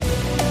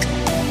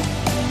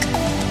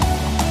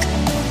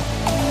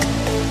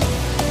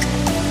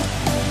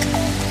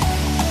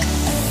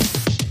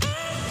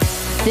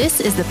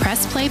This is the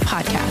Press Play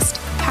Podcast,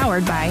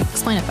 powered by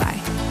Explainify.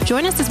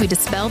 Join us as we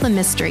dispel the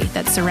mystery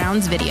that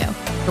surrounds video,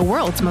 the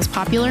world's most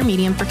popular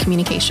medium for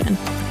communication.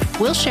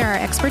 We'll share our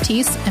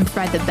expertise and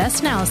provide the best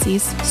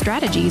analyses,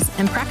 strategies,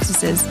 and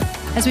practices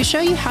as we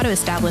show you how to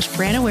establish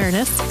brand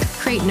awareness,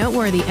 create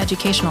noteworthy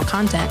educational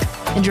content,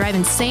 and drive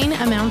insane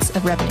amounts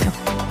of revenue.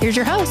 Here's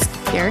your host,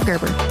 Derek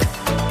Gerber.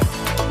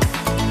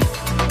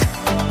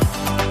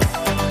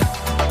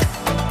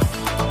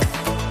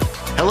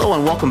 Hello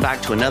and welcome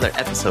back to another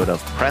episode of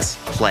Press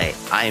Play.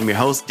 I am your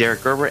host,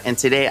 Derek Gerber, and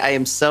today I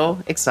am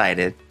so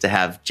excited to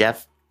have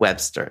Jeff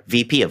Webster,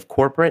 VP of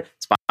Corporate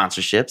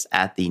Sponsorships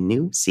at the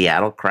new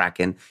Seattle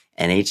Kraken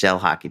NHL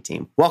hockey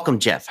team. Welcome,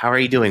 Jeff. How are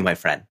you doing, my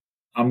friend?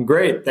 I'm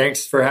great.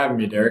 Thanks for having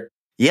me, Derek.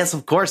 Yes,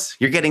 of course.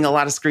 You're getting a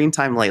lot of screen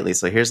time lately,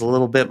 so here's a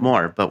little bit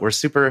more, but we're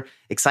super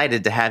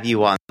excited to have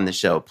you on the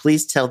show.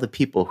 Please tell the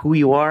people who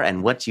you are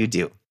and what you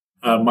do.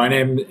 My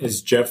name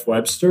is Jeff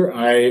Webster.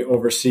 I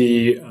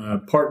oversee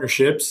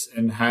partnerships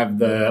and have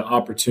the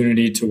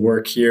opportunity to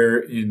work here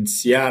in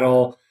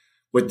Seattle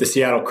with the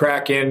Seattle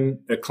Kraken,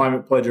 the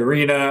Climate Pledge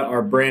Arena,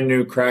 our brand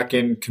new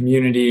Kraken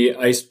Community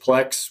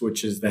Iceplex,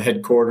 which is the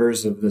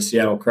headquarters of the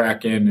Seattle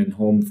Kraken and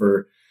home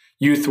for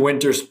youth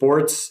winter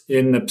sports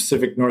in the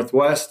Pacific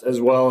Northwest, as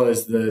well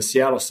as the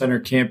Seattle Center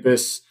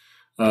campus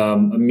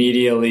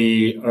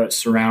immediately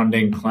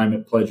surrounding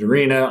Climate Pledge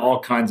Arena,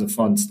 all kinds of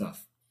fun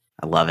stuff.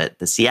 I love it.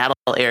 The Seattle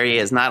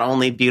area is not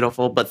only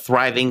beautiful, but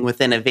thriving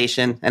with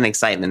innovation and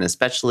excitement,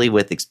 especially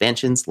with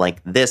expansions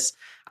like this.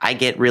 I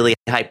get really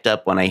hyped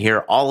up when I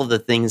hear all of the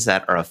things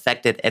that are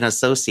affected and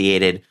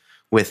associated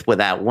with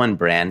that one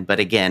brand.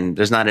 But again,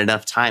 there's not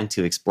enough time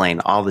to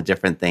explain all the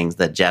different things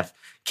that Jeff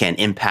can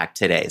impact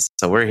today.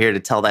 So we're here to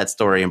tell that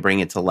story and bring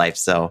it to life.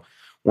 So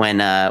when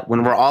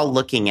we're all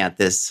looking at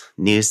this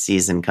new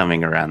season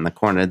coming around the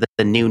corner,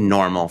 the new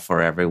normal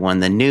for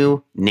everyone, the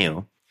new,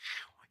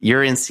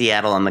 you're in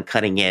Seattle on the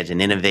cutting edge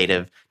and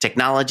innovative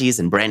technologies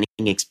and branding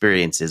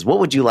experiences. What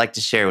would you like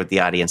to share with the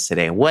audience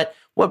today? What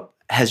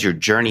has your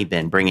journey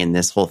been bringing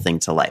this whole thing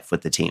to life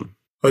with the team?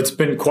 It's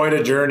been quite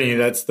a journey.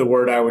 That's the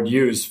word I would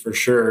use for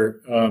sure.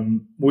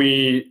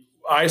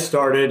 I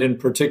started in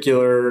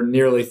particular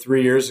nearly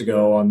 3 years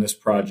ago on this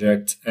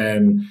project.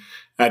 And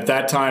at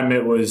that time,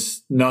 it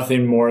was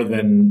nothing more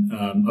than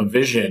a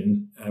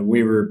vision.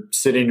 We were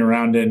sitting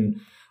around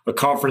in a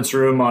conference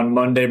room on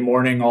Monday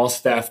morning, all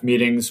staff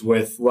meetings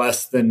with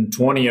less than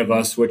 20 of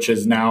us, which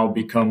has now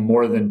become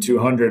more than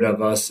 200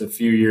 of us a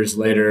few years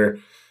later.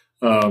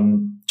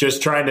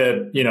 Just trying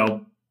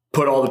to,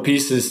 put all the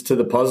pieces to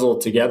the puzzle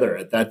together.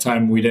 At that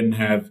time, we didn't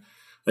have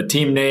a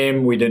team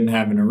name. We didn't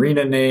have an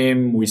arena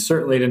name. We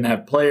certainly didn't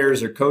have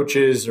players or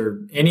coaches or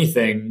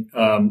anything.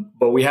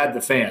 But we had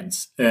the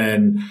fans,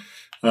 and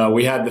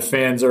we had the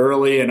fans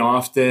early and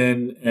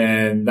often.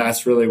 And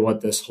that's really what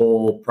this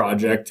whole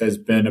project has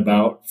been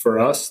about for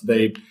us.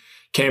 They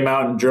came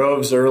out in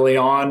droves early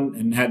on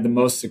and had the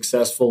most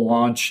successful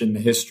launch in the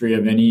history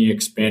of any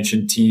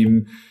expansion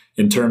team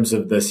in terms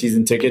of the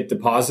season ticket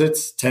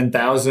deposits,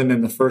 10,000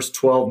 in the first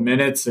 12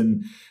 minutes.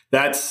 And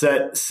that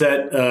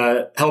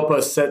help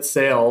us set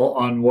sail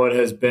on what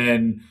has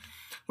been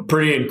a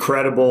pretty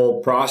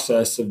incredible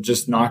process of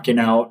just knocking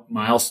out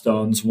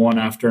milestones one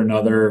after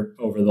another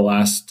over the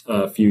last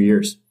few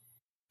years.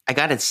 I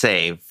got to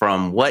say,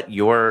 from what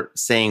you're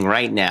saying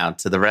right now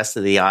to the rest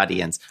of the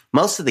audience,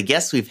 most of the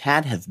guests we've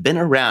had have been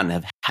around,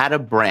 have had a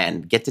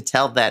brand, get to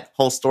tell that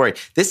whole story.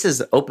 This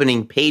is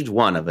opening page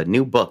one of a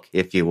new book,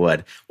 if you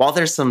would. While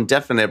there's some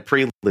definite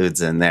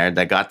preludes in there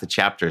that got the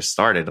chapters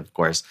started, of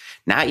course,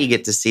 now you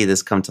get to see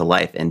this come to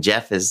life. And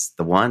Jeff is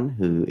the one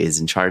who is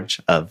in charge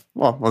of,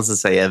 well, let's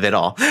just say of it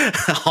all.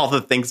 All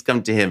the things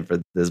come to him for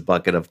this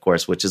bucket, of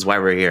course, which is why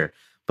we're here.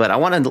 But I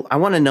want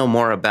to know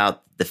more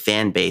about the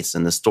fan base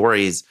and the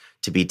stories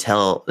to be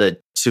told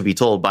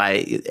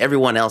by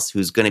everyone else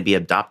who's going to be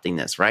adopting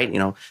this, right?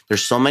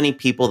 There's so many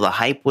people. The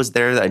hype was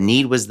there, the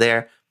need was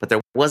there, but there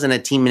wasn't a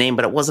team name.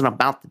 But it wasn't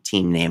about the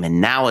team name,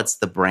 and now it's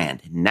the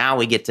brand. And now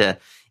we get to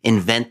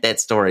invent that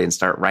story and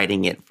start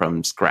writing it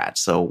from scratch.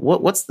 So,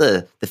 what's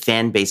the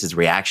fan base's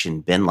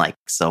reaction been like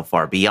so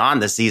far,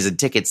 beyond the season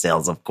ticket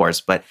sales, of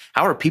course? But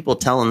how are people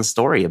telling the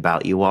story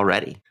about you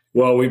already?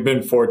 Well, we've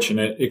been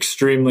fortunate,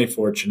 extremely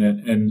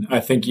fortunate. And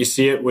I think you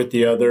see it with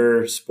the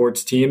other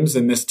sports teams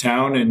in this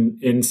town and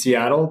in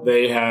Seattle.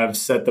 They have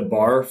set the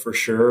bar for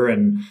sure.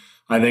 And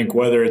I think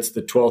whether it's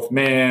the 12th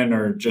man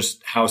or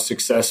just how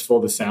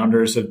successful the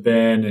Sounders have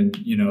been and,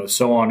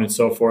 so on and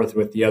so forth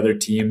with the other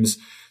teams,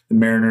 the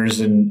Mariners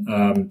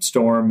and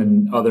Storm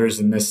and others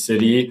in this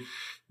city,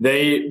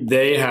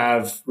 they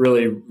have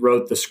really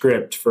wrote the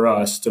script for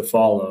us to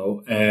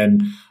follow.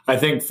 And I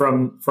think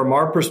from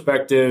our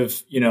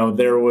perspective,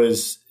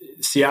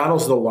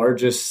 Seattle's the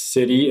largest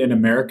city in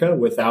America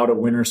without a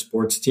winter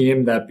sports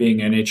team, that being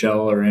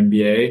NHL or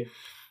NBA.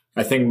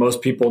 I think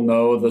most people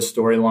know the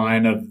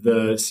storyline of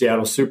the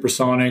Seattle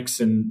Supersonics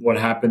and what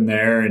happened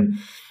there. And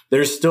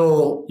there's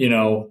still,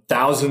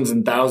 thousands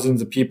and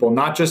thousands of people,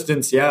 not just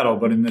in Seattle,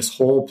 but in this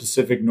whole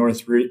Pacific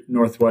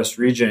Northwest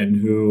region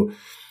who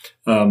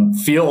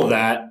feel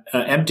that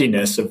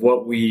emptiness of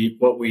what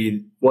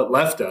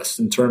left us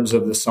in terms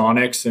of the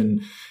Sonics.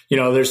 And,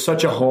 there's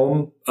such a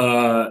home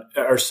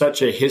or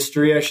such a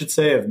history, I should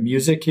say, of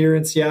music here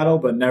in Seattle,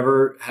 but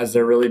never has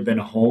there really been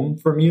a home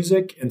for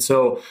music. And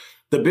so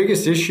the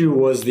biggest issue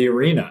was the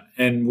arena,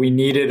 and we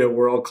needed a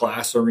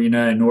world-class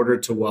arena in order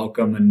to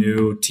welcome a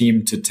new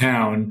team to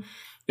town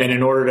and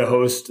in order to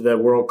host the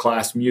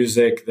world-class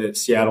music that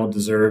Seattle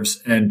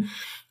deserves. And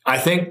I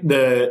think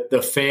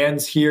the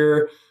fans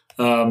here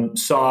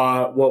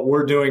saw what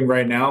we're doing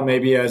right now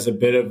maybe as a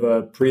bit of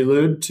a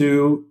prelude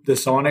to the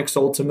Sonics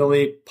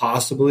ultimately,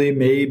 possibly,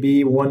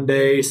 maybe one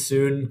day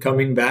soon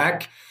coming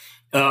back.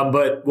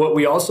 But what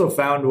we also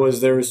found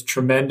was there was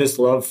tremendous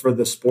love for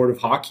the sport of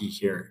hockey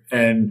here.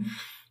 And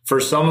for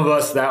some of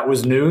us, that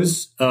was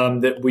news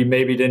that we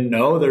maybe didn't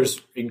know.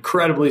 There's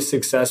incredibly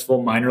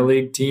successful minor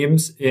league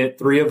teams,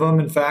 3 of them,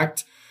 in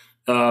fact,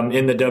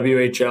 in the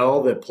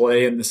WHL that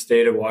play in the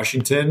state of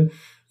Washington.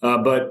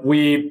 But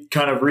we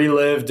kind of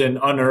relived and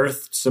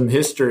unearthed some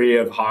history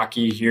of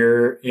hockey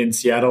here in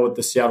Seattle with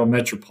the Seattle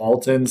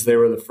Metropolitans. They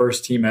were the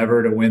first team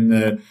ever to win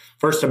the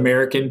first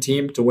American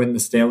team to win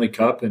the Stanley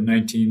Cup in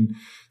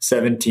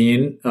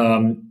 1917.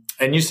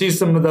 And you see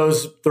some of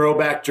those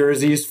throwback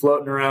jerseys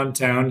floating around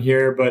town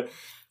here. But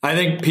I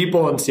think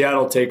people in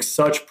Seattle take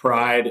such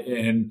pride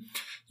in,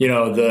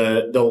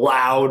 the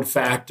loud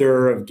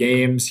factor of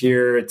games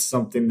here. It's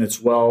something that's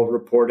well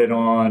reported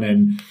on.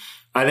 And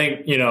I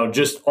think,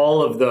 just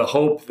all of the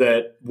hope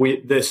that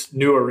this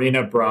new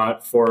arena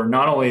brought for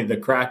not only the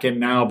Kraken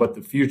now, but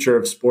the future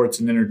of sports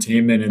and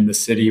entertainment in the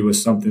city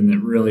was something that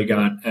really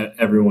got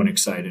everyone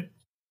excited.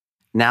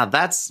 Now,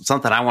 that's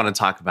something I want to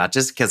talk about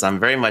just because I'm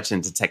very much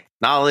into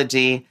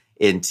technology,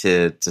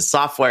 into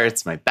software.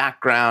 It's my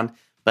background,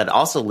 but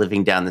also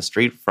living down the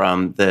street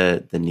from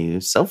the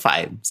new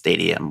SoFi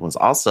Stadium was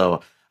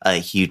also a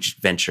huge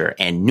venture.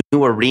 And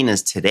new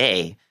arenas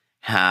today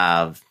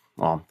have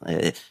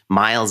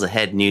miles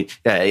ahead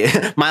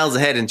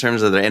in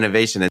terms of their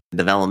innovation and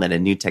development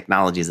and new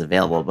technologies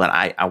available. But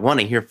I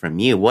want to hear from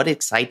you. What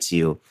excites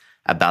you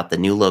about the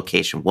new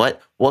location? What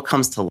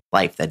comes to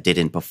life that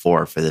didn't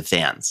before for the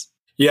fans?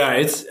 Yeah,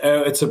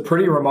 it's a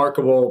pretty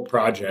remarkable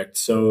project.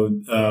 So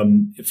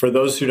for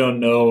those who don't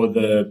know,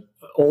 the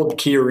old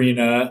Key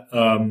Arena,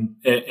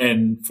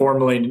 and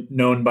formerly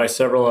known by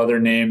several other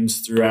names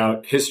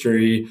throughout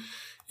history,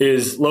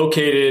 is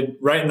located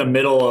right in the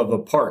middle of a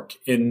park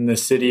in the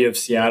city of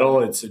Seattle.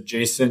 It's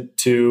adjacent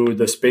to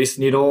the Space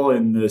Needle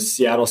in the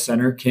Seattle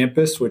Center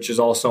campus, which is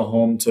also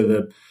home to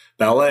the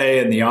ballet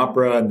and the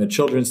opera and the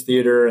children's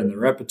theater and the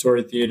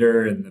repertory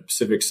theater and the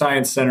Pacific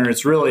Science Center.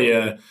 It's really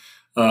a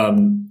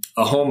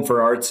home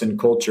for arts and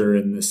culture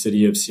in the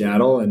city of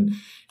Seattle. And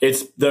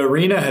the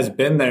arena has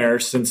been there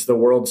since the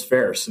World's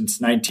Fair, since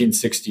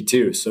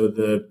 1962. So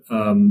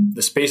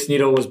the Space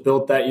Needle was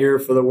built that year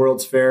for the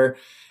World's Fair.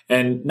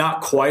 And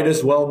not quite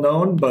as well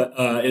known, but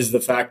is the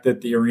fact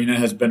that the arena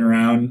has been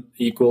around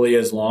equally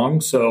as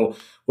long. So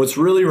what's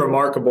really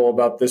remarkable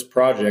about this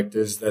project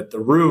is that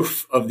the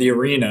roof of the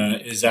arena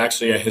is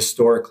actually a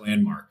historic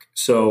landmark.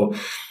 So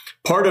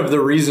part of the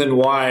reason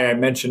why I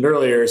mentioned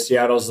earlier,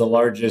 Seattle's the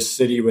largest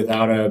city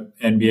without a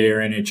NBA or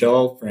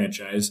NHL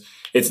franchise.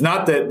 It's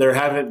not that there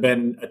haven't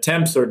been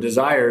attempts or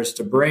desires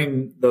to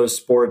bring those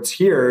sports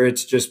here.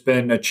 It's just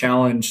been a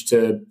challenge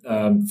to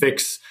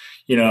fix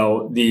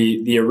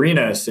the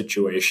arena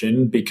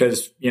situation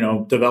because,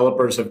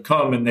 developers have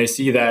come and they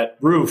see that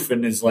roof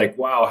and is like,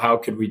 wow, how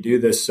could we do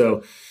this?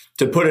 So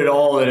to put it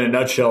all in a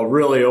nutshell,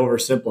 really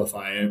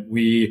oversimplify it,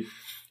 we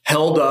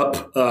held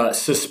up,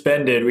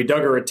 suspended. We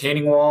dug a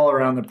retaining wall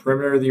around the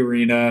perimeter of the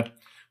arena.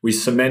 We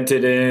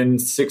cemented in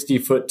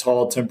 60-foot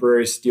tall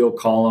temporary steel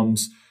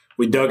columns.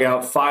 We dug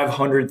out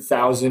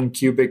 500,000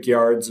 cubic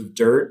yards of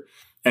dirt.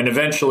 And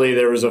eventually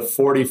there was a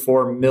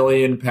 44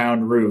 million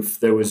pound roof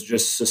that was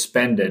just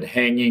suspended,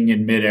 hanging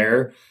in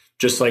midair,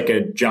 just like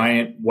a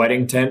giant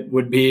wedding tent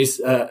would be,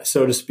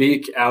 so to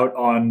speak, out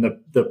on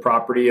the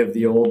property of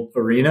the old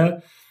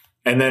arena.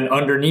 And then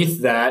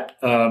underneath that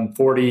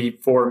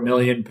 44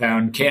 million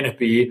pound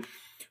canopy,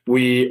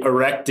 we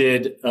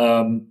erected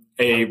a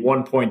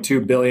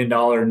 $1.2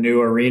 billion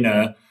new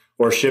arena,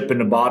 or ship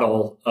in a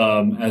bottle,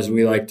 as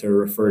we like to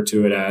refer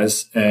to it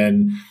as,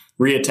 and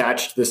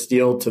reattached the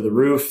steel to the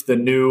roof. The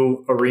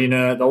new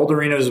arena, the old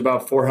arena is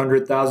about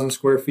 400,000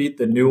 square feet.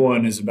 The new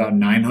one is about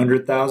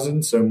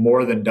 900,000, so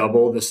more than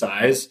double the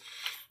size.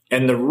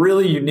 And the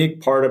really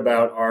unique part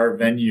about our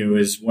venue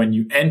is when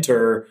you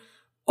enter,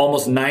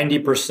 almost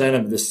 90%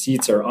 of the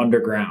seats are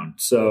underground.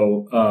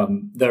 So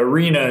the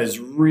arena is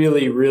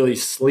really, really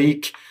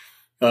sleek.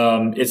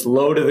 It's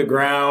low to the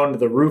ground.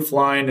 The roof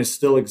line is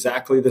still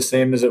exactly the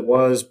same as it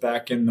was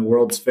back in the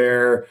World's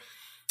Fair.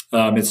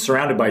 It's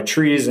surrounded by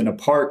trees and a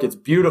park. It's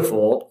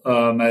beautiful,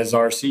 as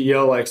our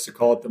CEO likes to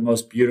call it, the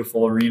most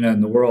beautiful arena in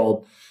the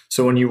world.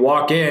 So when you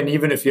walk in,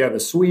 even if you have a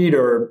suite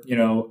or,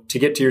 to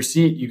get to your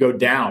seat, you go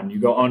down, you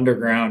go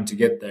underground to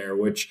get there,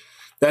 which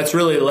that's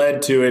really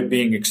led to it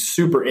being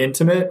super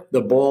intimate.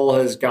 The bowl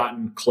has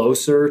gotten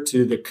closer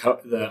to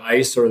the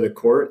ice or the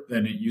court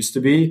than it used to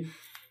be.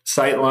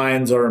 Sight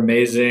lines are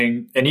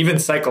amazing. And even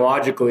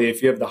psychologically,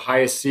 if you have the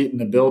highest seat in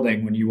the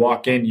building, when you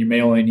walk in, you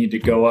may only need to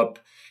go up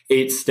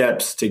 8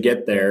 steps to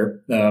get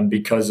there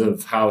because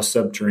of how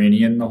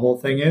subterranean the whole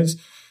thing is.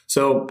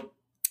 So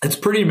it's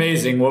pretty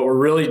amazing. What we're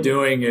really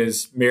doing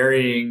is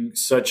marrying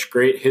such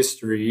great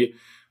history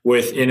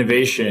with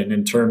innovation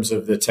in terms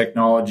of the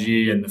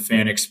technology and the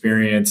fan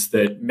experience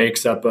that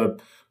makes up a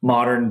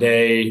modern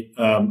day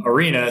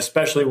arena,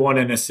 especially one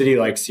in a city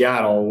like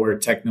Seattle where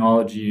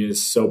technology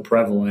is so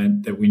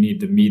prevalent that we need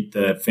to meet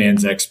the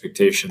fans'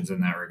 expectations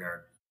in that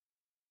regard.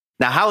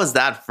 Now, how is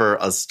that for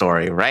a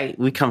story, right?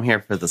 We come here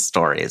for the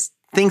stories,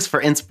 things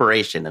for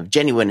inspiration of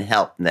genuine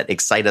help that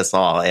excite us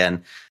all.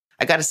 And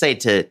I got to say,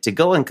 to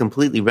go and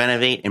completely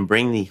renovate and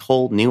bring the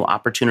whole new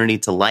opportunity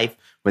to life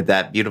with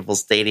that beautiful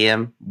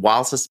stadium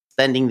while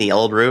suspending the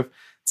old roof,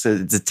 so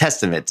it's a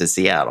testament to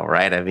Seattle,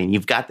 right? I mean,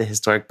 you've got the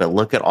historic, but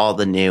look at all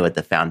the new at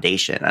the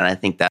foundation. And I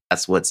think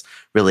that's what's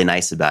really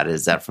nice about it,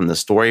 is that from the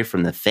story,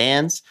 from the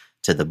fans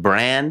to the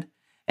brand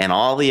and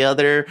all the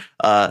other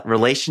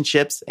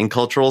relationships and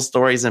cultural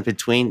stories in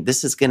between,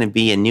 this is going to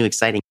be a new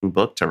exciting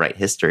book to write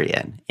history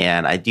in.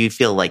 And I do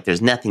feel like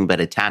there's nothing but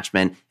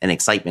attachment and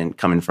excitement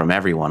coming from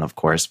everyone, of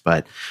course.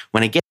 But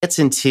when it gets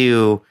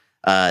into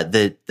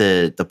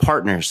the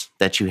partners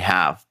that you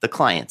have, the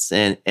clients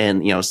and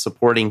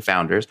supporting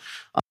founders,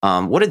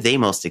 what are they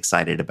most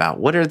excited about?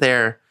 What are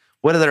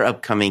their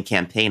upcoming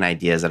campaign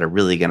ideas that are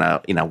really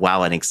gonna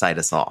wow and excite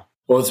us all?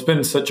 Well, it's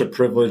been such a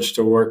privilege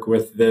to work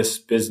with this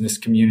business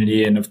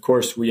community, and of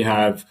course, we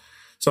have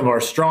some of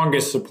our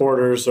strongest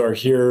supporters are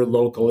here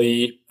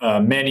locally.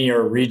 Many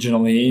are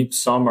regionally.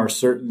 Some are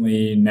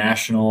certainly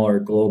national or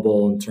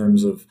global in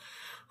terms of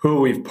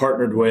who we've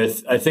partnered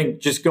with. I think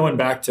just going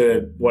back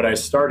to what I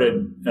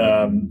started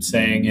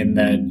saying, in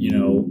that,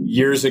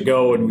 years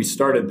ago when we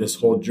started this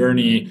whole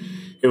journey,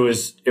 it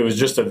was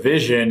just a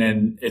vision,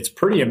 and it's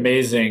pretty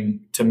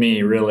amazing to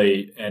me,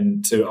 really,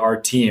 and to our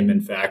team. In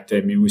fact,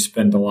 I mean, we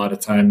spend a lot of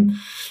time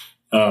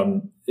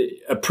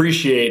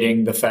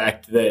appreciating the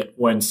fact that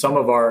when some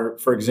of our,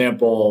 for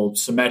example,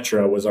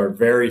 Symetra was our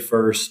very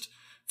first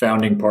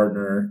founding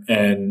partner,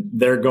 and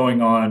they're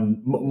going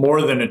on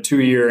more than a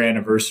 2-year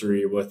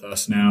anniversary with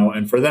us now.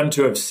 And for them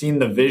to have seen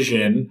the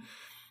vision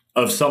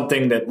of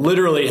something that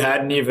literally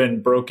hadn't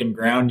even broken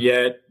ground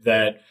yet,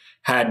 that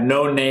had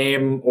no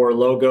name or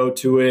logo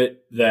to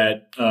it,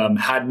 that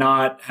had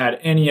not had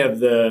any of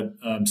the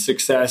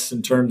success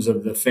in terms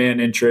of the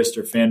fan interest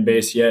or fan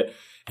base yet,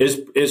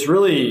 is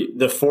really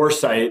the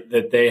foresight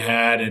that they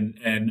had,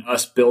 and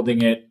us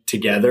building it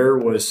together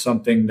was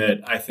something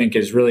that I think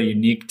is really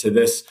unique to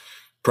this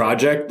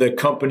project. The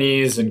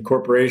companies and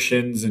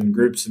corporations and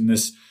groups in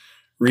this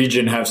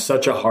region have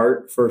such a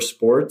heart for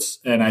sports,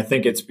 and I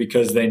think it's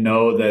because they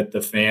know that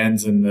the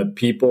fans and the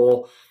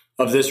people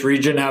of this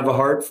region have a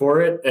heart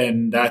for it,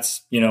 and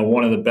that's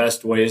one of the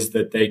best ways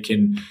that they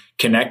can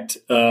connect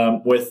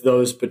with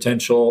those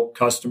potential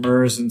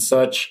customers and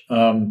such.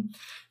 And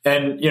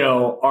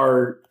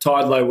our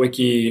Todd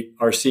Leiweke,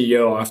 our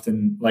CEO,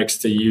 often likes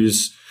to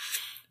use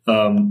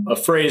a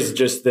phrase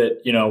just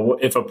that,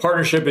 if a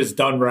partnership is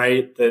done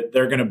right, that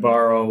they're going to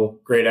borrow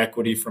great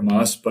equity from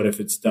us. But if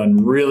it's done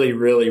really,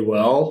 really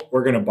well,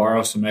 we're going to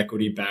borrow some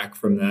equity back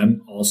from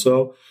them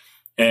also.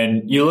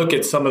 And you look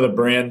at some of the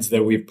brands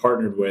that we've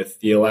partnered with,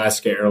 the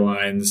Alaska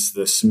Airlines,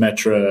 the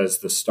Symetras,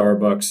 the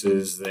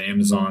Starbuckses, the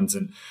Amazons,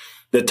 and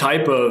the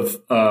type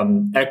of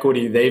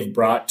equity they've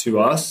brought to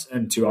us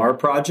and to our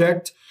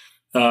project,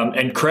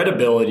 and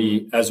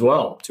credibility as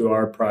well to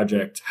our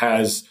project,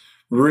 has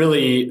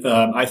really,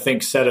 I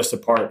think, set us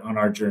apart on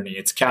our journey.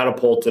 It's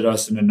catapulted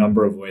us in a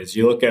number of ways.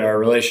 You look at our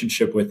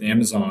relationship with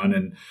Amazon,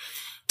 and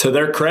to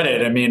their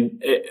credit, I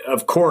mean,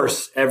 of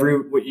course,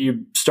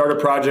 you start a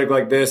project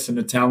like this in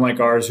a town like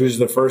ours, who's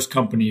the first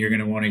company you're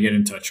going to want to get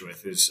in touch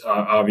with? Is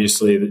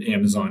obviously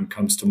Amazon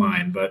comes to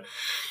mind, but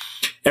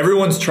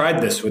everyone's tried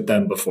this with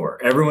them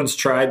before. Everyone's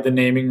tried the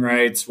naming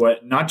rights,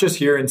 not just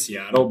here in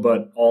Seattle,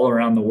 but all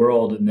around the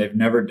world, and they've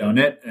never done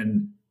it.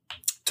 And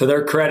to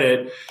their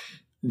credit,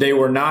 they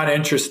were not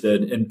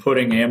interested in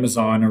putting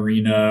Amazon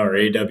Arena or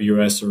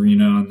AWS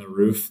Arena on the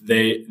roof.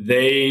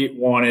 They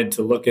wanted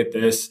to look at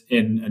this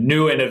in a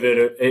new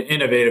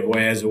innovative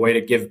way, as a way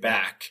to give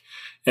back,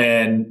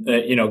 and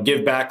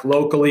give back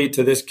locally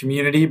to this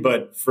community.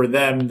 But for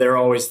them, they're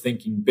always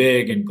thinking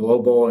big and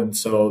global, and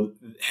so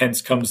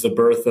hence comes the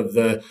birth of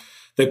the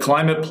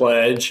Climate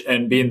Pledge,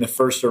 and being the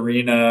first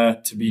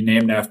arena to be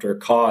named after a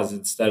cause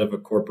instead of a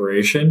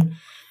corporation.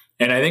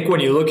 And I think when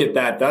you look at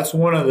that, that's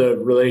one of the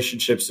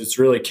relationships that's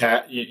really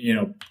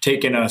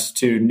taken us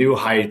to new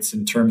heights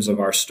in terms of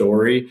our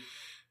story.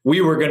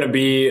 We were going to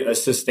be a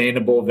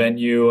sustainable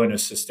venue and a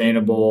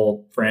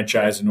sustainable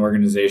franchise and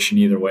organization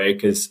either way,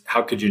 because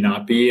how could you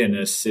not be in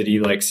a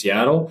city like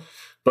Seattle?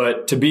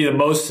 But to be the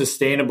most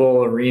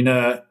sustainable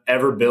arena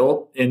ever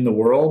built in the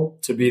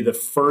world, to be the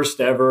first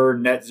ever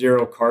net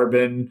zero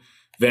carbon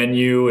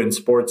venue in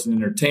sports and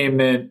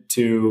entertainment,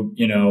 to,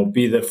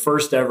 be the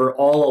first ever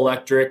all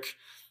electric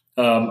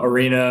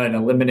arena and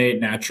eliminate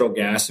natural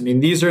gas. I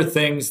mean, these are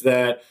things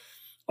that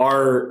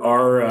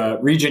our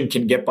region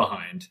can get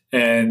behind,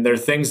 and they're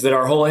things that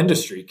our whole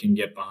industry can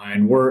get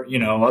behind.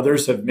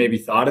 Others have maybe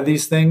thought of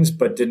these things,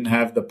 but didn't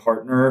have the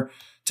partner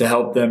to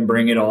help them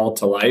bring it all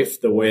to life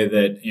the way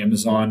that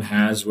Amazon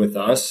has with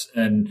us.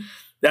 And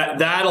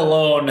that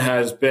alone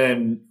has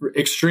been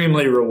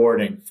extremely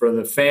rewarding for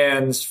the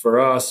fans, for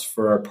us,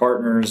 for our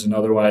partners, and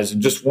otherwise.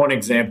 And just one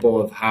example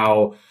of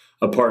how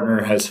a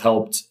partner has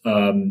helped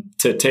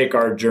to take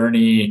our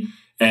journey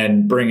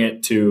and bring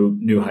it to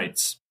new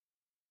heights.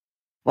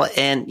 Well,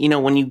 and,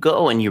 when you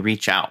go and you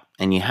reach out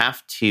and you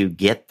have to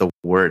get the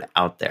word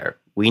out there,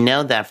 we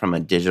know that from a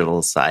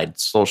digital side,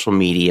 social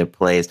media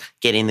plays,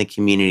 getting the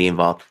community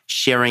involved,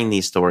 sharing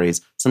these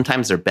stories.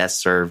 Sometimes they're best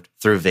served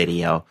through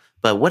video.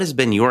 But what has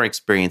been your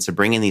experience of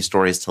bringing these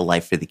stories to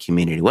life for the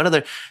community?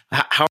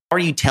 How are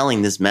you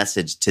telling this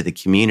message to the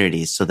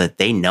community so that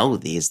they know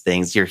these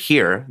things? You're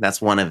here. That's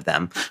one of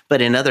them.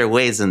 But in other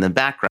ways in the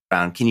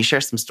background, can you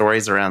share some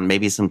stories around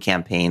maybe some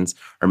campaigns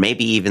or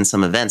maybe even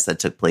some events that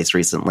took place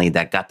recently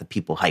that got the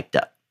people hyped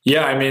up?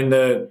 Yeah, I mean,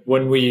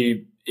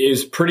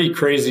 is pretty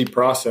crazy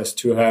process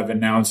to have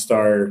announced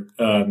our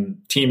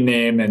team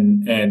name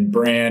and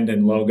brand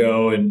and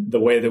logo and the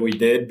way that we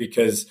did,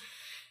 because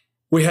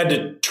we had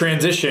to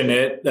transition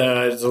it,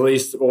 at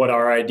least what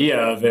our idea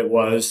of it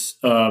was,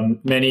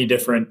 many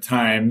different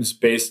times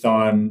based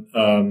on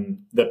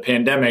the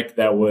pandemic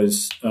that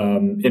was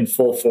in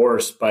full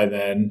force by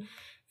then.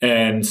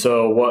 And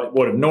so what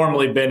would have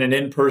normally been an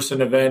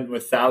in-person event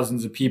with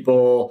thousands of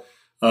people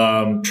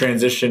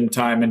transitioned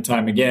time and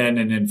time again.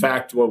 And in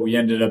fact, what we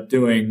ended up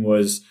doing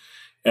was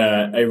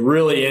a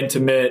really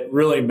intimate,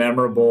 really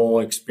memorable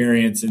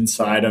experience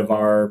inside of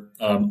our,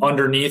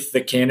 underneath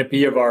the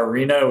canopy of our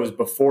arena. It was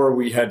before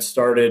we had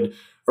started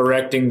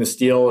erecting the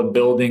steel and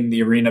building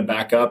the arena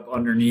back up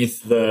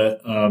underneath the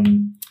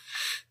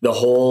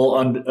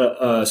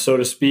hole, so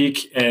to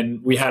speak.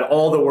 And we had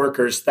all the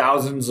workers,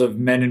 thousands of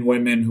men and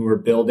women who were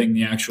building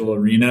the actual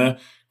arena,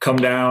 come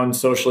down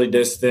socially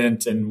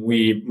distant, and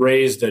we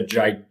raised a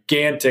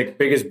gigantic,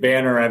 biggest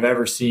banner I've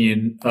ever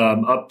seen,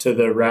 up to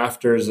the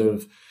rafters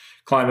of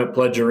Climate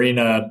Pledge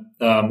Arena,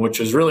 which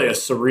was really a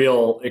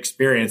surreal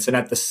experience. And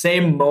at the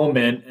same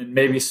moment, and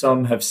maybe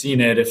some have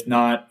seen it, if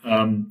not,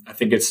 I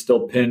think it's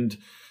still pinned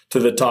to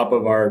the top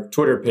of our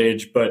Twitter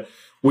page, but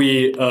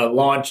we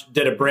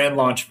did a brand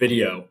launch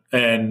video.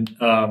 And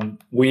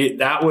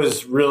that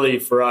was really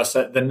for us.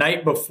 The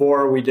night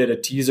before, we did a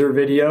teaser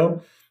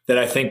video that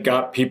I think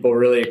got people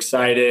really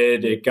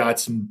excited. It got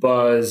some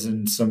buzz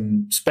and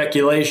some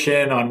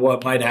speculation on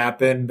what might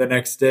happen the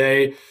next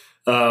day.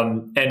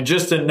 And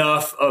just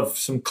enough of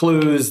some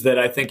clues that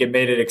I think it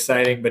made it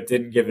exciting, but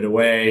didn't give it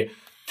away.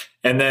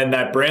 And then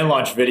that brand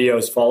launch video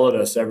has followed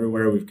us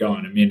everywhere we've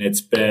gone. I mean,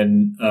 it's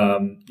been,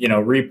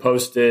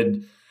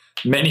 reposted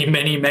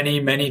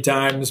many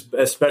times,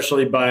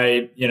 especially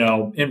by,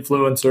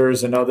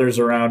 influencers and others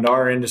around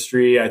our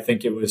industry. I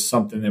think it was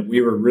something that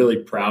we were really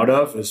proud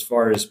of as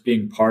far as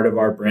being part of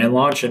our brand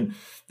launch. And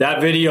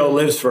that video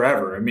lives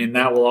forever. I mean,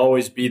 that will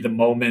always be the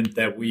moment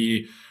that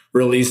we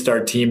released our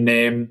team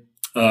name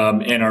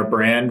and our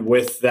brand,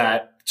 with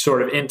that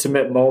sort of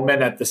intimate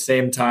moment at the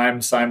same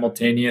time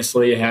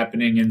simultaneously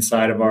happening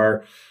inside of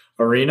our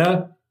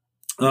arena.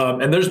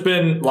 And there's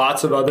been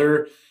lots of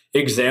other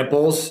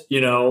examples.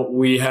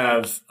 We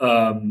have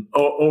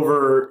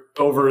over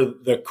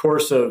the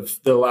course of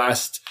the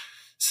last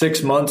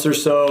 6 months or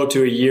so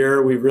to a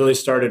year, we really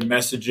started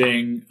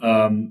messaging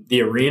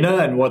the arena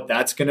and what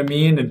that's going to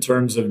mean in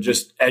terms of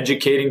just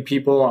educating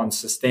people on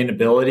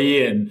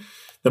sustainability. And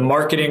the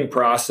marketing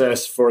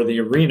process for the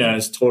arena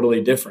is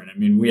totally different. I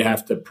mean, we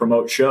have to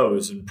promote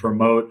shows and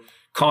promote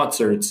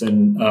concerts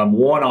and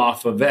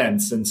one-off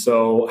events. And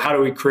so how do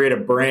we create a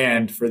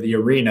brand for the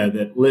arena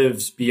that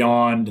lives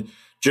beyond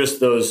just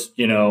those,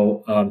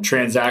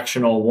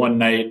 transactional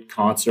one-night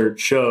concert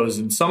shows?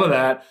 And some of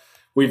that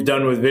we've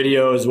done with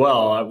video as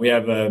well. We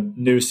have a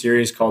new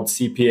series called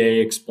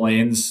CPA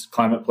Explains,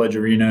 Climate Pledge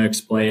Arena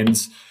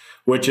Explains,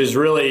 which is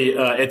really,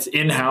 it's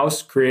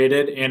in-house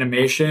created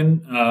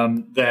animation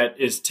that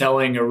is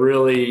telling a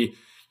really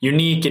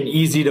unique and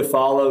easy to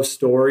follow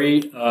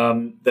story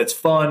that's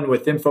fun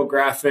with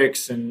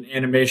infographics and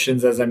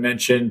animations, as I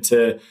mentioned,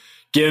 to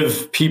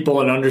give people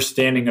an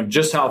understanding of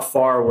just how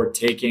far we're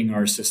taking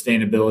our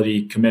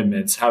sustainability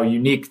commitments, how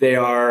unique they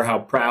are, how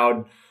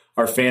proud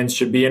our fans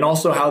should be, and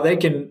also how they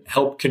can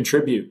help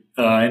contribute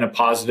in a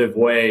positive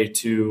way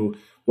to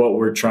what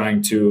we're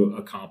trying to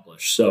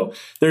accomplish. So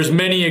there's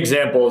many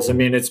examples. I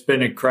mean, it's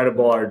been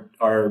incredible.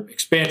 Our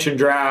expansion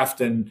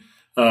draft and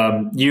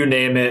you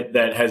name it,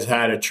 that has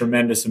had a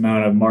tremendous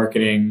amount of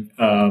marketing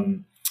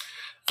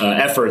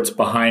efforts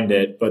behind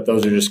it. But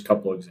those are just a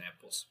couple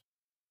examples.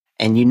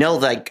 And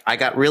I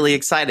got really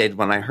excited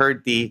when I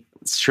heard the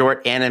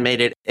short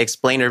animated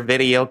explainer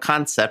video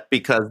concept,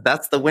 because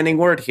that's the winning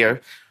word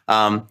here.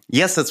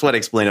 Yes, that's what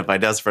Explainify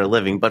does for a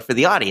living, but for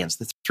the audience,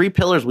 the three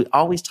pillars we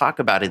always talk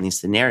about in these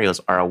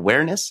scenarios are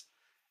awareness,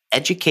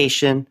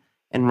 education,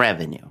 and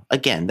revenue.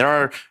 Again, there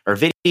are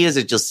videos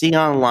that you'll see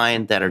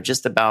online that are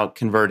just about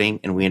converting,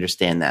 and we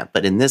understand that.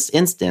 But in this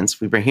instance,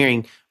 we've been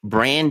hearing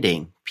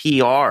branding,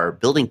 PR,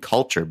 building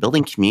culture,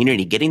 building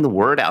community, getting the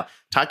word out,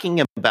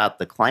 talking about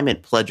the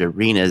Climate Pledge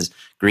Arena's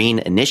green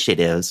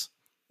initiatives,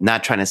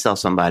 not trying to sell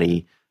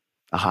somebody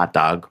a hot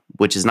dog,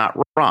 which is not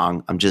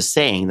wrong. I'm just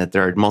saying that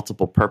there are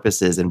multiple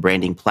purposes and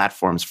branding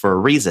platforms for a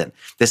reason.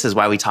 This is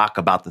why we talk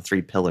about the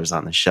three pillars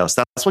on the show.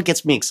 So that's what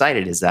gets me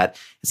excited, is that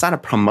it's not a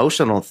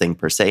promotional thing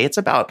per se. It's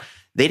about,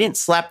 they didn't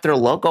slap their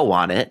logo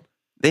on it.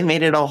 They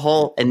made it a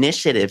whole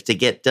initiative to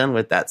get done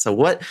with that. So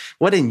what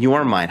in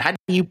your mind, how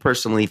do you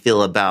personally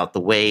feel about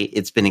the way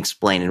it's been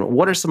explained? And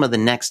what are some of the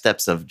next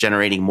steps of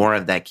generating more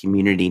of that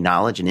community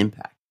knowledge and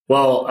impact?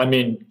 Well, I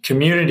mean,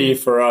 community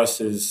for us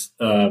is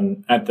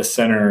at the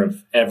center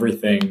of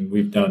everything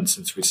we've done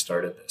since we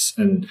started this.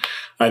 And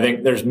I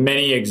think there's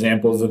many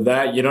examples of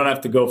that. You don't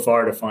have to go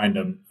far to find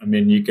them. I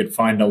mean, you could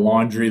find a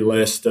laundry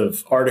list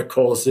of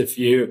articles if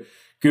you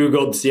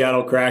Googled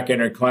Seattle Kraken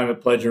or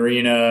Climate Pledge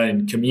Arena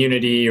and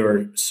community,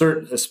 or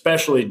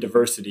especially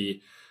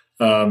diversity.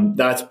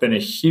 That's been a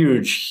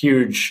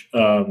huge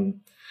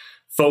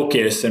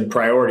focus and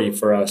priority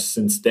for us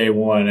since day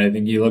one. I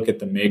think you look at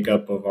the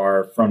makeup of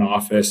our front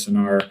office and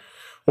our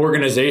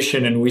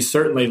organization, and we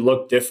certainly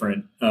look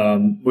different.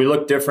 We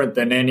look different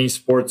than any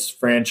sports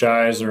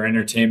franchise or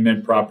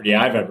entertainment property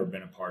I've ever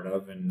been a part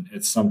of. And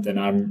it's something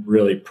I'm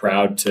really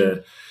proud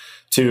to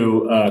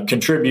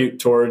contribute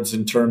towards,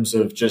 in terms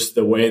of just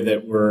the way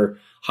that we're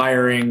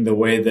hiring, the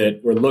way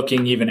that we're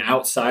looking even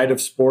outside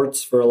of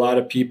sports for a lot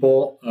of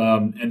people.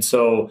 And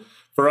so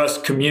for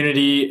us,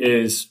 community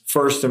is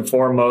first and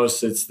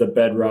foremost. It's the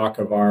bedrock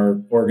of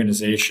our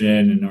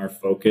organization and our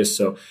focus.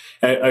 So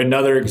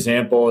another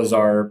example is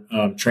our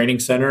training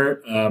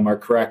center, our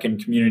Kraken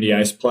Community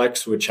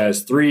Iceplex, which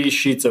has 3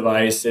 sheets of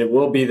ice. It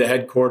will be the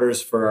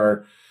headquarters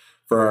for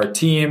our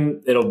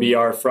team. It'll be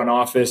our front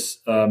office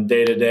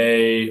day to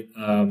day,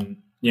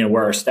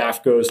 where our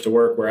staff goes to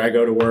work, where I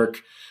go to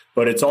work.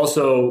 But it's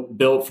also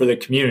built for the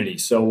community.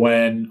 So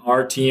when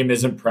our team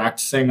isn't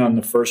practicing on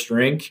the first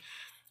rink,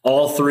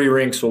 all 3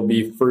 rinks will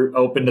be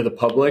open to the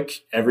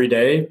public every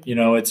day.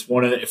 It's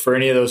for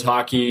any of those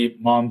hockey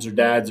moms or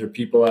dads or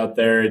people out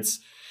there,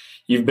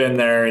 you've been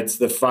there. It's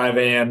the 5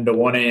 a.m. to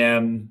 1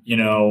 a.m.,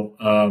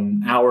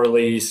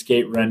 hourly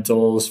skate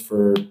rentals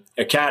for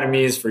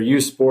academies, for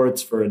youth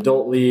sports, for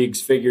adult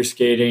leagues, figure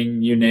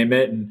skating, you name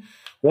it. And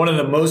one of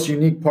the most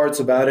unique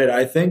parts about it,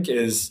 I think,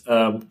 is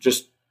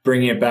just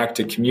bringing it back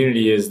to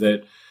community, is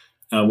that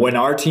when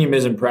our team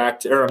is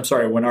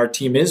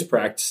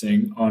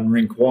practicing on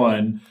rink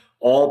 1,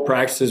 all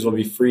practices will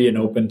be free and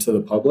open to the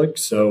public.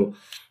 So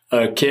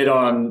a kid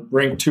on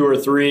rink 2 or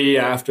 3,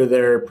 after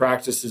their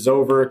practice is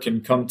over,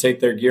 can come take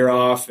their gear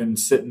off and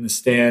sit in the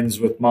stands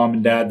with mom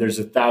and dad. There's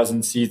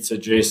 1,000 seats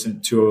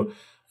adjacent to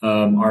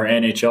our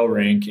NHL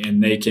rink,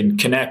 and they can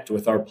connect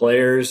with our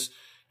players,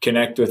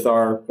 connect with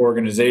our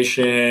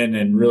organization,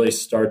 and really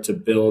start to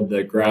build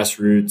the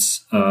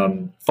grassroots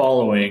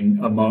following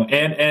among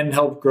and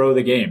help grow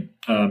the game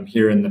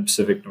here in the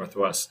Pacific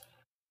Northwest.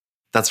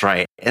 That's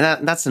right.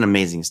 And that's an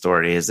amazing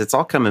story. It's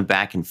all coming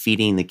back and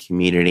feeding the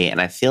community.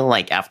 And I feel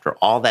like after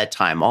all that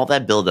time, all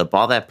that buildup,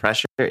 all that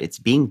pressure, it's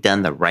being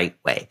done the right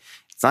way.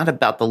 It's not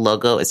about the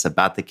logo. It's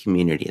about the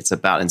community. It's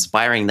about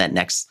inspiring that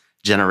next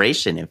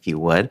generation, if you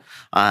would,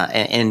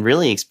 and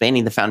really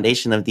expanding the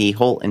foundation of the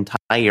whole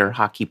entire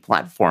hockey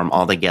platform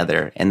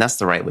altogether. And that's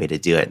the right way to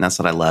do it. And that's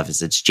what I love,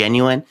 is it's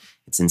genuine,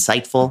 it's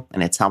insightful,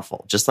 and it's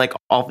helpful, just like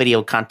all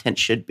video content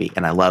should be.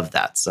 And I love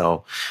that.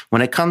 So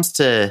when it comes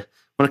to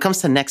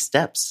next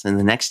steps in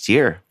the next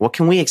year, what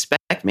can we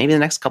expect? Maybe the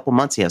next couple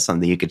months you have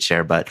something you could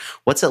share, but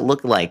what's it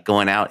look like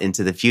going out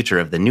into the future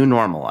of the new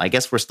normal? I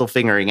guess we're still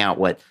figuring out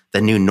what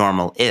the new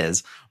normal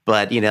is,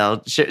 but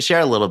share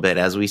a little bit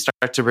as we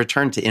start to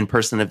return to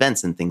in-person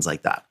events and things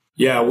like that.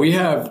 Yeah, we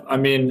have. I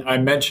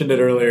mentioned it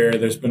earlier.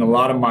 There's been a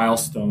lot of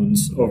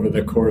milestones over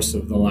the course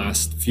of the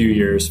last few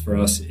years for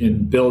us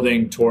in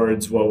building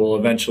towards what will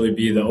eventually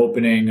be the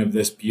opening of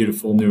this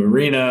beautiful new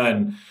arena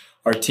and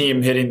our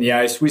team hitting the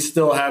ice. We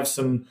still have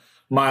some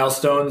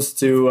milestones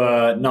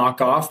to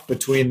knock off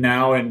between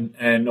now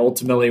and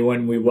ultimately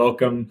when we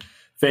welcome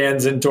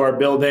fans into our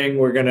building.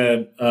 We're going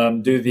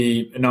to do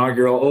the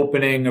inaugural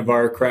opening of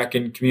our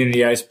Kraken Community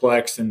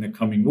Iceplex in the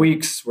coming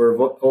weeks. We're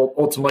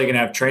ultimately going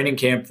to have training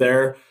camp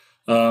there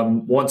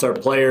once our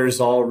players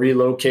all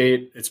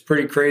relocate. It's a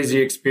pretty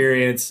crazy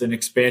experience, an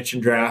expansion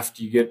draft.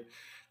 You get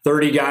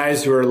 30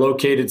 guys who are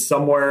located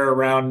somewhere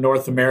around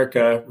North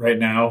America right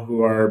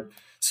now,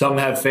 some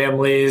have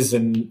families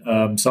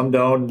and some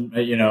don't,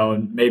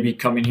 and maybe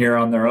coming here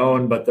on their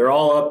own, but they're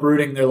all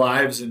uprooting their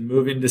lives and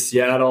moving to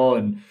Seattle,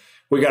 and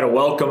we got to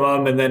welcome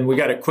them, and then we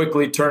got to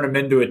quickly turn them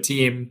into a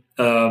team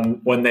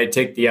when they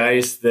take the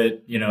ice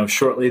that,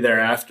 shortly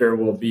thereafter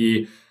will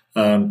be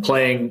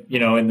playing,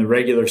 in the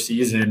regular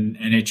season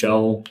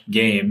NHL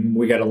game.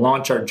 We got to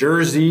launch our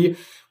jersey.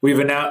 We've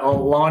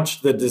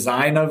launched the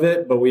design of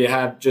it, but we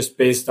have, just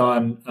based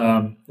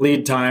on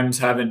lead times,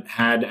 haven't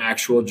had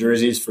actual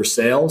jerseys for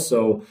sale.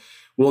 So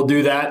we'll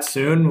do that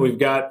soon. We've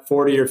got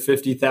 40 or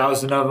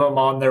 50,000 of them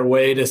on their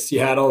way to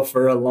Seattle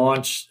for a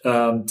launch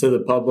to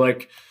the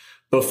public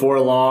before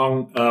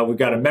long. We've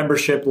got a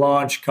membership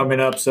launch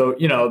coming up. So,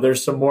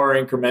 there's some more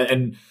increment,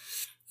 and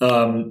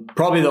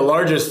probably the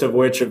largest of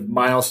which of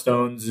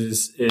milestones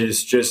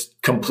is just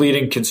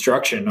completing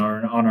construction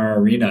on our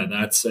arena.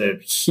 That's a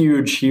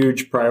huge,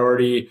 huge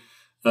priority.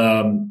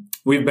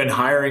 We've been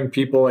hiring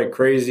people like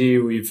crazy.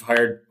 We've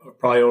hired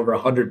probably over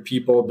 100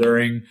 people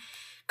during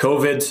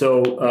COVID.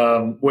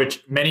 So,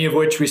 many of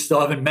which we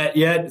still haven't met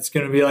yet. It's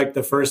going to be like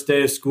the first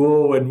day of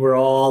school when we're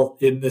all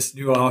in this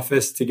new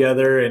office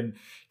together and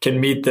can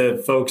meet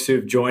the folks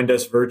who've joined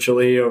us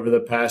virtually over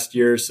the past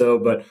year or so.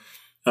 But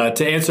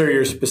to answer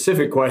your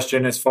specific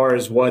question, as far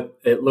as what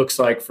it looks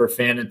like for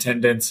fan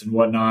attendance and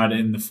whatnot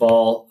in the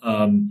fall,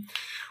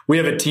 we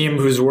have a team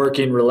who's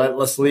working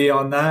relentlessly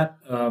on that.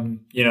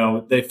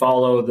 They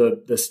follow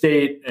the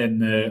state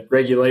and the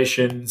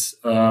regulations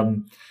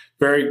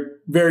very,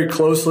 very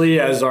closely,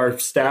 as our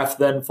staff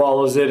then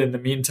follows it in the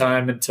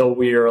meantime until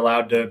we are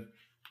allowed to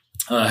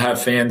have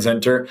fans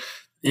enter.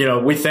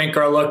 We thank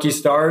our lucky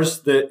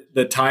stars that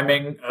the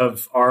timing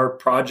of our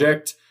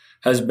project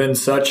has been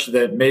such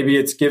that maybe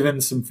it's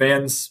given some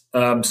fans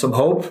some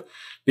hope,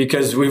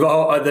 because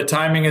the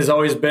timing has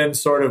always been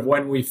sort of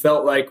when we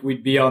felt like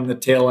we'd be on the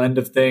tail end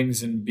of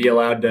things and be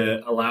allowed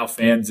to allow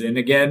fans in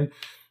again.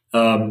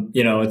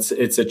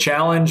 It's a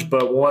challenge,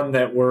 but one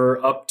that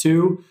we're up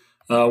to,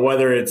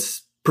 whether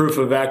it's proof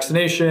of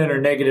vaccination or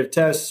negative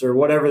tests or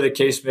whatever the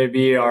case may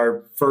be.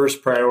 Our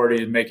first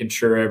priority is making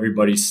sure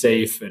everybody's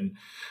safe and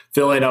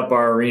filling up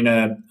our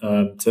arena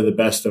to the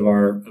best of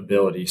our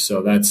ability.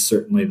 So that's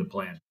certainly the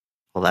plan.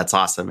 Well, that's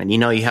awesome. And you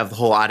have the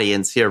whole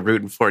audience here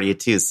rooting for you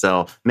too.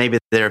 So maybe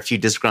there are a few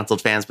disgruntled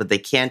fans, but they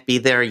can't be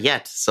there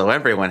yet. So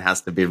everyone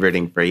has to be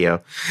rooting for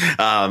you.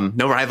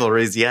 No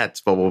rivalries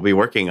yet, but we'll be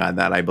working on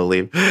that, I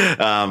believe.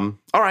 All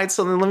right.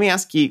 So then let me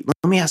ask you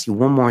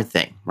one more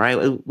thing,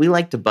 right? We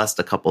like to bust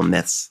a couple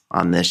myths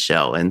on this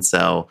show. And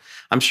so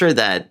I'm sure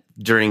that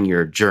during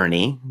your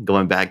journey,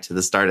 going back to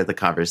the start of the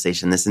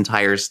conversation, this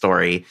entire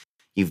story,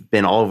 you've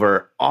been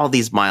over all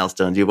these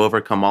milestones. You've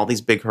overcome all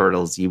these big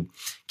hurdles. You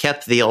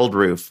kept the old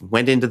roof,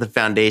 went into the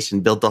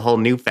foundation, built a whole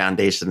new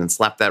foundation, and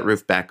slapped that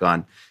roof back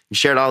on. You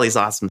shared all these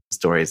awesome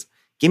stories.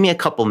 Give me a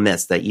couple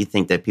myths that you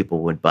think that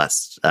people would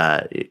bust,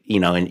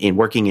 in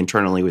working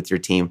internally with your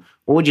team.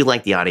 What would you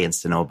like the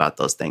audience to know about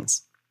those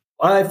things?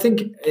 I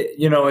think,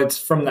 it's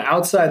from the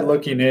outside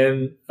looking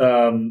in,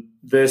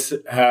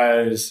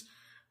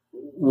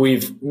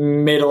 we've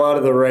made a lot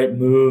of the right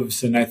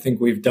moves, and I think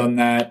we've done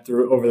that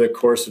over the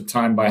course of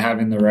time by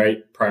having the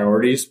right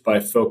priorities, by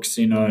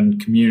focusing on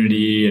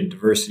community and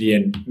diversity,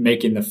 and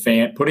putting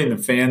the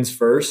fans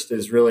first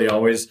is really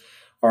always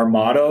our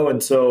motto.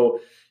 And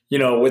so,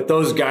 with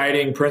those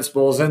guiding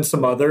principles and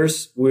some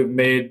others, we've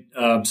made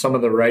some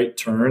of the right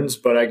turns.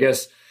 But I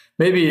guess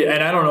maybe,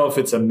 and I don't know if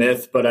it's a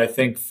myth, but I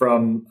think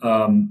from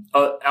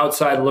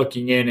outside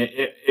looking in,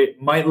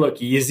 it might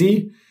look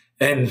easy.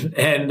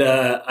 And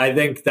I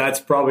think that's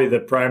probably the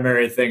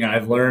primary thing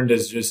I've learned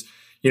is just,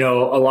 a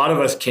lot of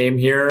us came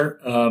here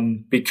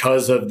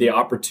because of the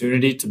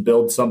opportunity to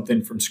build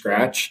something from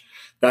scratch.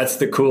 That's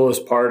the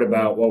coolest part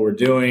about what we're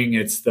doing.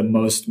 It's the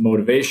most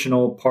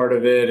motivational part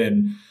of it.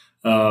 And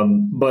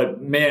but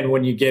man,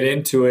 when you get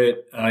into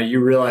it,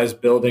 you realize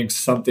building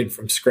something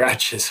from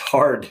scratch is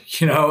hard.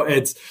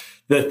 It's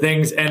the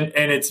things, and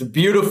it's a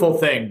beautiful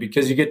thing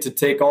because you get to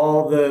take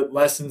all the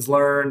lessons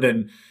learned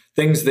and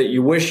things that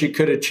you wish you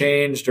could have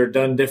changed or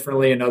done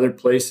differently in other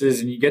places.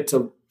 And you get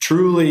to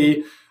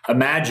truly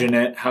imagine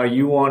it how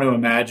you want to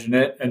imagine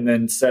it and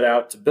then set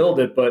out to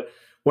build it. But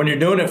when you're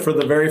doing it for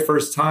the very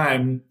first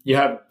time, you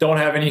don't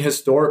have any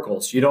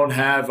historicals. You don't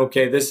have,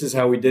 okay, this is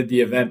how we did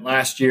the event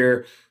last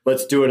year.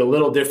 Let's do it a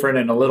little different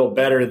and a little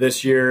better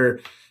this year.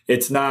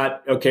 It's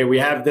not, okay, we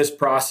have this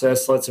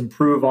process. Let's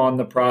improve on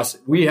the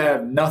process. We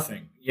have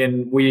nothing.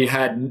 And we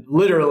had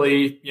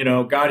literally,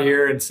 got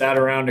here and sat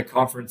around a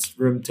conference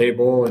room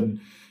table and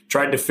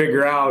tried to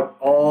figure out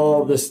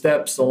all the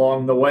steps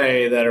along the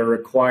way that are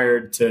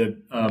required to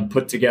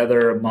put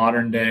together a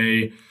modern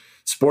day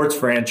sports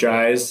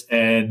franchise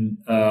and,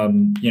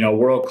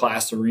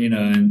 world-class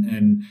arena.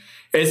 And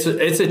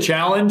it's a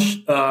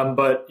challenge,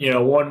 but,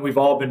 one we've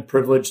all been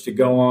privileged to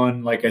go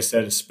on, like I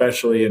said,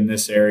 especially in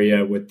this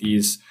area with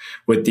these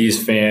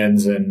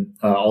fans and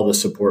all the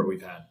support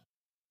we've had.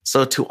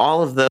 So to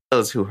all of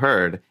those who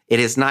heard, it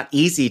is not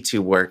easy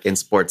to work in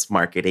sports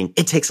marketing.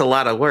 It takes a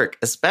lot of work,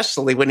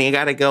 especially when you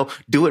got to go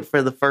do it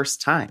for the first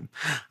time.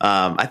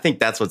 I think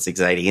that's what's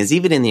exciting is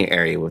even in the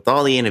area with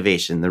all the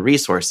innovation, the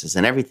resources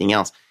and everything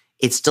else,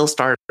 it still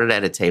started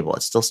at a table.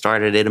 It still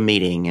started at a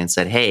meeting and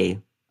said, hey,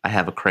 I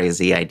have a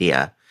crazy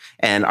idea.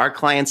 And our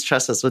clients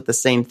trust us with the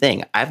same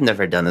thing. I've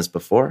never done this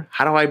before.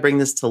 How do I bring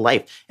this to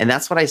life? And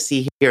that's what I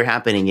see here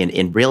happening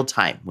in real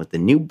time with the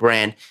new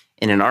brand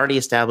in an already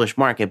established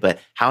market. But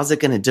how is it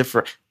going to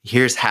differ?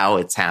 Here's how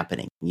it's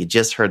happening. You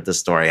just heard the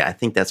story. I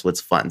think that's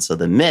what's fun. So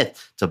the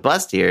myth to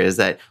bust here is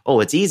that, oh,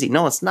 it's easy.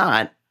 No, it's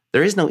not.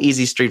 There is no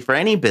easy street for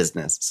any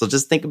business. So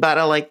just think about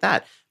it like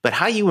that. But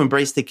how you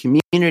embrace the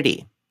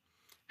community,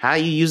 how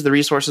you use the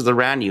resources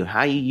around you,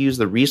 how you use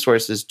the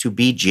resources to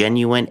be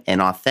genuine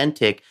and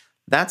authentic,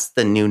 that's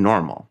the new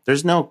normal.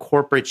 There's no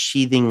corporate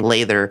sheathing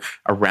layer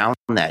around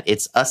that.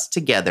 It's us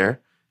together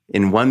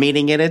in one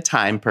meeting at a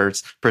time per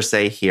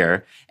se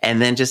here,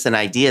 and then just an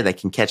idea that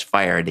can catch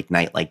fire and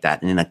ignite like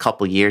that. And in a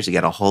couple of years, you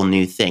get a whole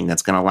new thing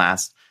that's going to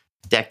last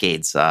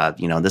decades.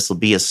 This will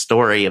be a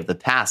story of the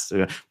past,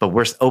 but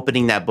we're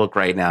opening that book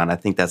right now. And I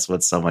think that's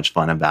what's so much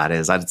fun about it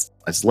is I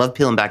just love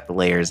peeling back the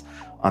layers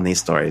on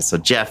these stories. So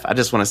Jeff, I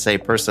just want to say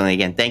personally,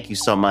 again, thank you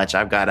so much.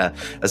 I've got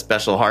a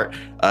special heart,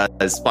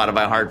 a spot in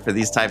my heart for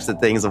these types of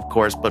things, of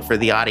course, but for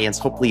the audience,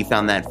 hopefully you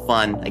found that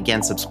fun.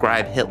 Again,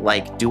 subscribe, hit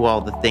like, do all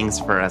the things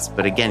for us.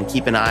 But again,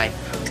 keep an eye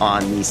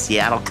on the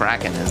Seattle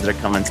Kraken as they're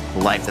coming to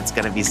life. That's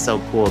going to be so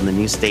cool in the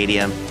new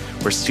stadium.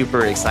 We're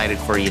super excited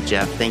for you,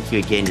 Jeff. Thank you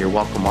again. You're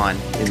welcome on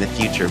in the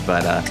future.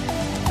 But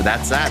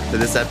that's that for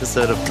this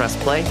episode of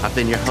Press Play. I've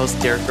been your host,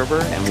 Derek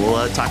Gerber, and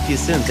we'll talk to you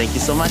soon. Thank you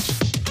so much.